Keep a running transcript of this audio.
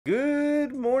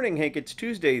Good morning, Hank. It's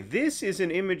Tuesday. This is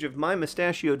an image of my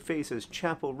mustachioed face as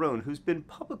Chappell Roan, who's been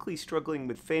publicly struggling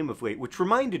with fame of late, which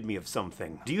reminded me of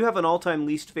something. Do you have an all-time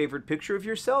least favorite picture of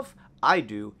yourself? I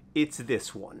do. It's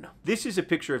this one. This is a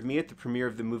picture of me at the premiere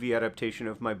of the movie adaptation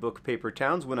of my book Paper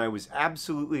Towns when I was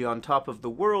absolutely on top of the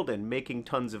world and making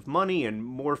tons of money and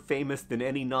more famous than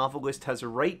any novelist has a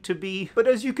right to be. But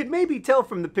as you could maybe tell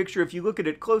from the picture if you look at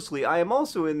it closely, I am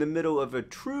also in the middle of a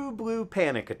true blue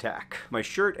panic attack. My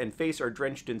shirt and face are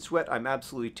drenched in sweat, I'm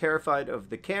absolutely terrified of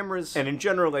the cameras, and in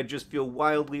general I just feel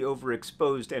wildly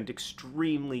overexposed and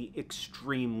extremely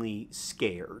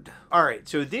scared. Alright,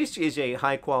 so this is a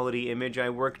high quality image I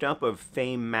worked up of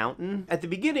Fame Mountain. At the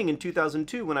beginning in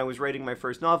 2002 when I was writing my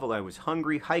first novel, I was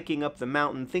hungry, hiking up the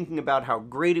mountain, thinking about how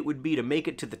great it would be to make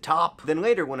it to the top. Then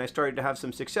later when I started to have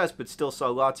some success but still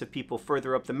saw lots of people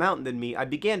further up the mountain than me, I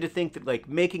began to think that like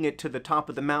making it to the top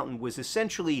of the mountain was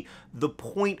essentially the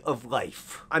point of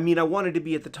life. I mean, I wanted to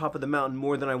be at the top of the mountain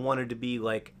more than I wanted to be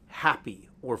like happy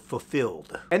or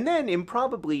fulfilled. And then,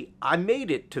 improbably, I made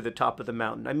it to the top of the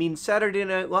mountain. I mean, Saturday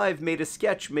Night Live made a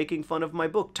sketch making fun of my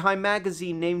book. Time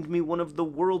magazine named me one of the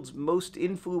world's most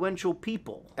influential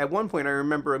people. At one point, I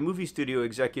remember a movie studio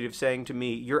executive saying to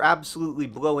me, "You're absolutely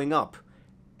blowing up."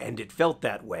 And it felt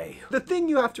that way. The thing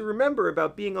you have to remember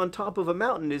about being on top of a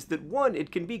mountain is that one,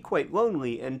 it can be quite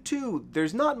lonely, and two,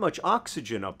 there's not much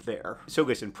oxygen up there. So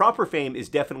listen, proper fame is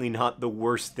definitely not the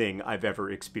worst thing I've ever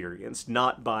experienced,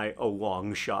 not by a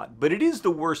long shot, but it is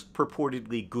the worst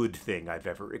purportedly good thing I've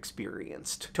ever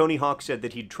experienced. Tony Hawk said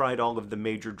that he'd tried all of the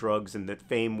major drugs and that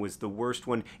fame was the worst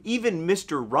one. Even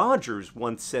Mr. Rogers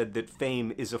once said that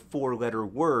fame is a four-letter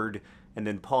word, and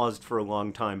then paused for a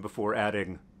long time before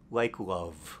adding, like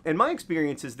love. And my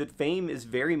experience is that fame is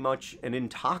very much an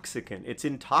intoxicant. It's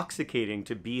intoxicating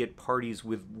to be at parties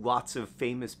with lots of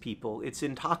famous people. It's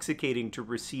intoxicating to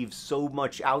receive so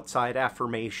much outside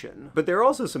affirmation. But there are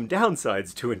also some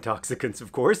downsides to intoxicants,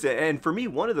 of course, and for me,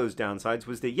 one of those downsides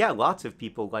was that, yeah, lots of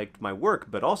people liked my work,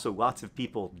 but also lots of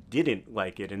people didn't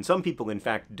like it, and some people, in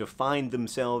fact, defined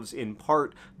themselves in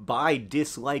part by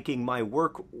disliking my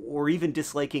work or even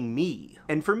disliking me.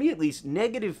 And for me, at least,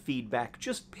 negative feedback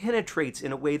just penetrates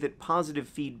in a way that positive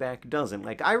feedback doesn't.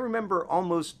 Like, I remember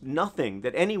almost nothing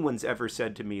that anyone's ever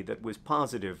said to me that was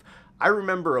positive. I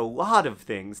remember a lot of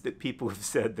things that people have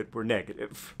said that were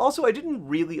negative. Also, I didn't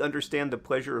really understand the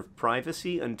pleasure of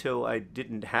privacy until I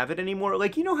didn't have it anymore.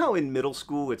 Like, you know how in middle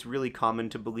school it's really common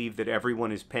to believe that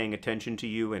everyone is paying attention to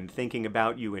you and thinking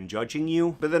about you and judging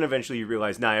you? But then eventually you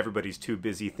realize, nah, everybody's too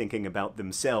busy thinking about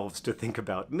themselves to think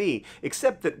about me.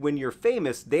 Except that when you're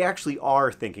famous, they actually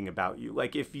are thinking about you.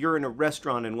 Like, if you're in a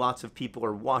restaurant and lots of people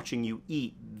are watching you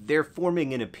eat, they're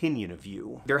forming an opinion of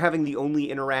you. They're having the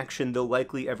only interaction they'll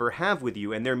likely ever have with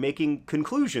you, and they're making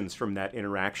conclusions from that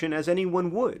interaction as anyone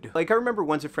would. Like, I remember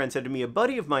once a friend said to me, "A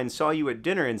buddy of mine saw you at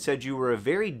dinner and said you were a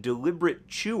very deliberate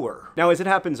chewer." Now, as it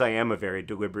happens, I am a very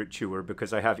deliberate chewer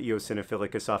because I have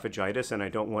eosinophilic esophagitis and I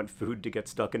don't want food to get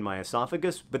stuck in my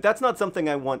esophagus, but that's not something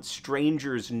I want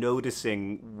strangers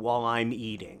noticing while I'm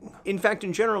eating. In fact,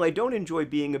 in general, I don't enjoy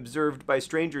being observed by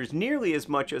strangers nearly as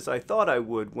much as I thought I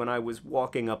would when I was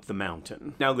walking up the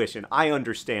mountain. Now listen, I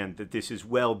understand that this is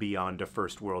well beyond a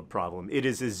first world problem. It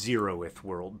is a zeroth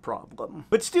world problem.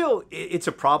 But still, it's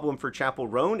a problem for Chappell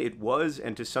Roan. It was,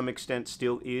 and to some extent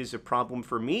still is, a problem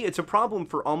for me. It's a problem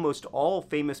for almost all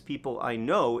famous people I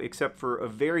know, except for a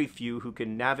very few who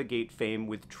can navigate fame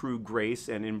with true grace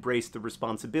and embrace the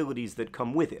responsibilities that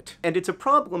come with it. And it's a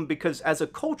problem because as a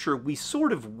culture, we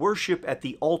sort of worship at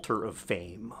the altar of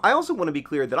fame. I also want to be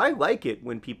clear that I like it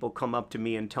when people come up to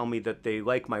me and tell me that they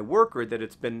like my work or that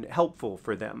it's been helpful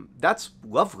for them. That's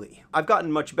lovely. I've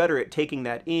gotten much better at taking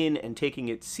that in and taking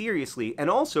it seriously, and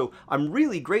also I'm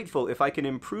really grateful if I can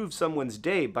improve someone's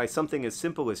day by something as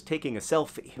simple as taking a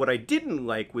selfie. What I didn't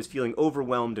like was feeling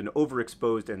overwhelmed and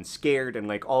overexposed and scared and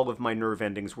like all of my nerve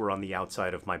endings were on the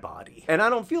outside of my body. And I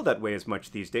don't feel that way as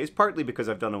much these days, partly because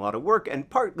I've done a lot of work and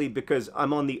partly because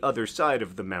I'm on the other side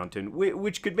of the mountain,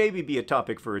 which could maybe be a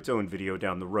topic for its own video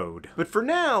down the road. But for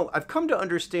now, I've come to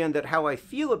understand that how I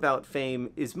feel about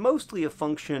fame is mostly a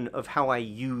function of how I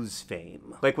use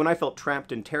fame. Like when I felt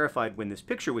trapped and terrified when this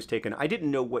picture was taken, I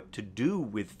didn't know what to do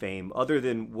with fame other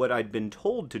than what I'd been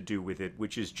told to do with it,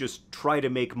 which is just try to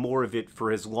make more of it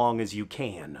for as long as you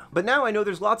can. But now I know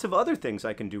there's lots of other things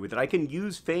I can do with it. I can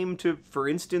use fame to, for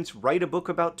instance, write a book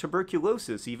about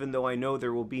tuberculosis, even though I know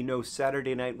there will be no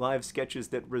Saturday Night Live sketches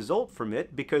that result from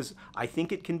it, because because I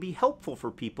think it can be helpful for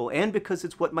people and because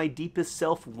it's what my deepest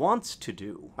self wants to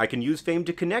do. I can use fame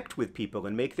to connect with people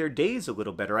and make their days a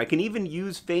little better. I can even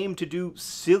use fame to do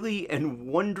silly and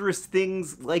wondrous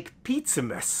things like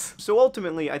Pizzamas. So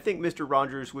ultimately, I think Mr.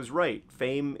 Rogers was right.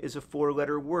 Fame is a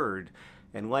four-letter word,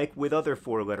 and like with other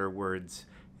four-letter words,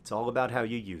 it's all about how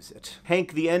you use it.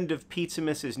 Hank, the end of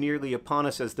Pizzamas is nearly upon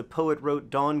us. As the poet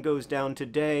wrote, dawn goes down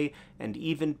today, and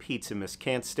even Pizzamas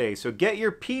can't stay. So get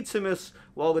your Pizzamas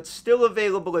while it's still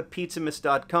available at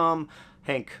pizzamas.com.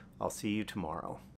 Hank, I'll see you tomorrow.